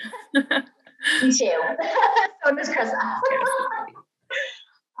counselor. Me too. So does Krista.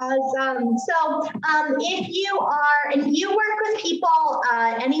 Awesome. So if you work with people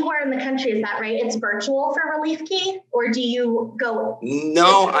anywhere in the country, is that right? It's virtual for Relief Key, or do you go?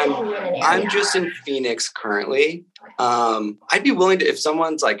 No, I'm just in Phoenix currently. I'd be willing to, if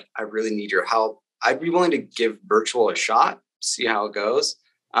someone's like, I really need your help, I'd be willing to give virtual a shot, see how it goes.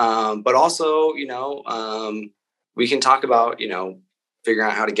 But also, we can talk about, figuring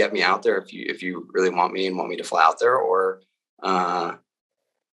out how to get me out there if you really want me and want me to fly out there, or I'm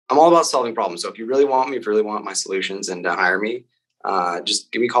all about solving problems. So if you really want me, if you really want my solutions and to hire me,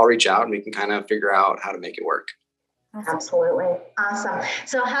 just give me a call, reach out, and we can kind of figure out how to make it work. Absolutely. Awesome.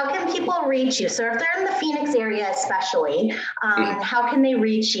 So how can people reach you? So if they're in the Phoenix area, especially, how can they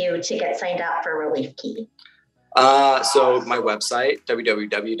reach you to get signed up for Relief Key? So my website,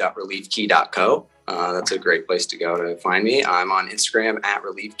 www.reliefkey.co. That's a great place to go to find me. I'm on Instagram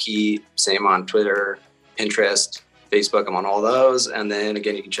 @ReliefKey, same on Twitter, Pinterest, Facebook. I'm on all those. And then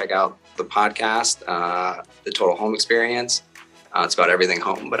again, you can check out the podcast, The Total Home Experience. It's about everything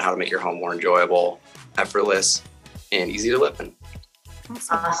home, but how to make your home more enjoyable, effortless, and easy to live in.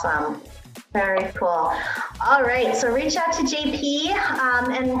 Awesome. Very cool. All right, so reach out to JP,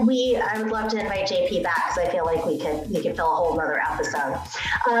 and I would love to invite JP back because I feel like we could fill a whole other episode.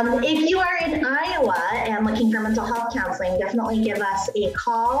 If you are in Iowa and looking for mental health counseling, definitely give us a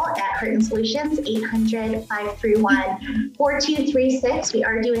call at Heart & Solutions, 800-531-4236. We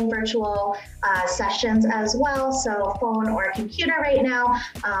are doing virtual sessions as well, so phone or computer right now,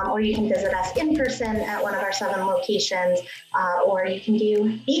 or you can visit us in person at one of our 7 locations, or you can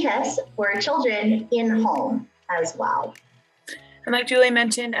do BHIS for children in home as well. And like Julie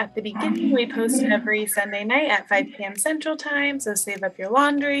mentioned at the beginning, we post every Sunday night at 5 p.m. Central Time. So save up your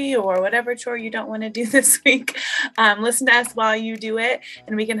laundry or whatever chore you don't want to do this week. Listen to us while you do it,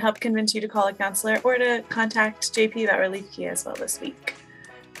 and we can help convince you to call a counselor or to contact JP about Relief Key as well this week.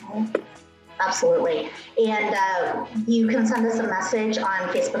 Absolutely. And you can send us a message on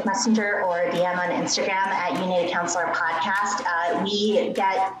Facebook Messenger or DM on Instagram at You Need a Counselor Podcast. We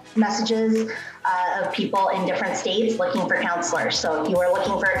get messages of people in different states looking for counselors. So if you are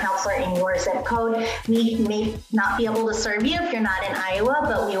looking for a counselor in your zip code, we may not be able to serve you if you're not in Iowa,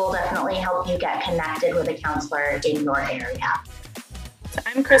 but we will definitely help you get connected with a counselor in your area. So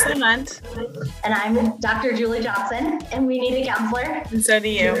I'm Krista Hunt. And I'm Dr. Julie Johnson, and we need a counselor. And so do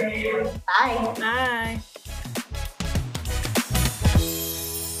you. Bye. Bye.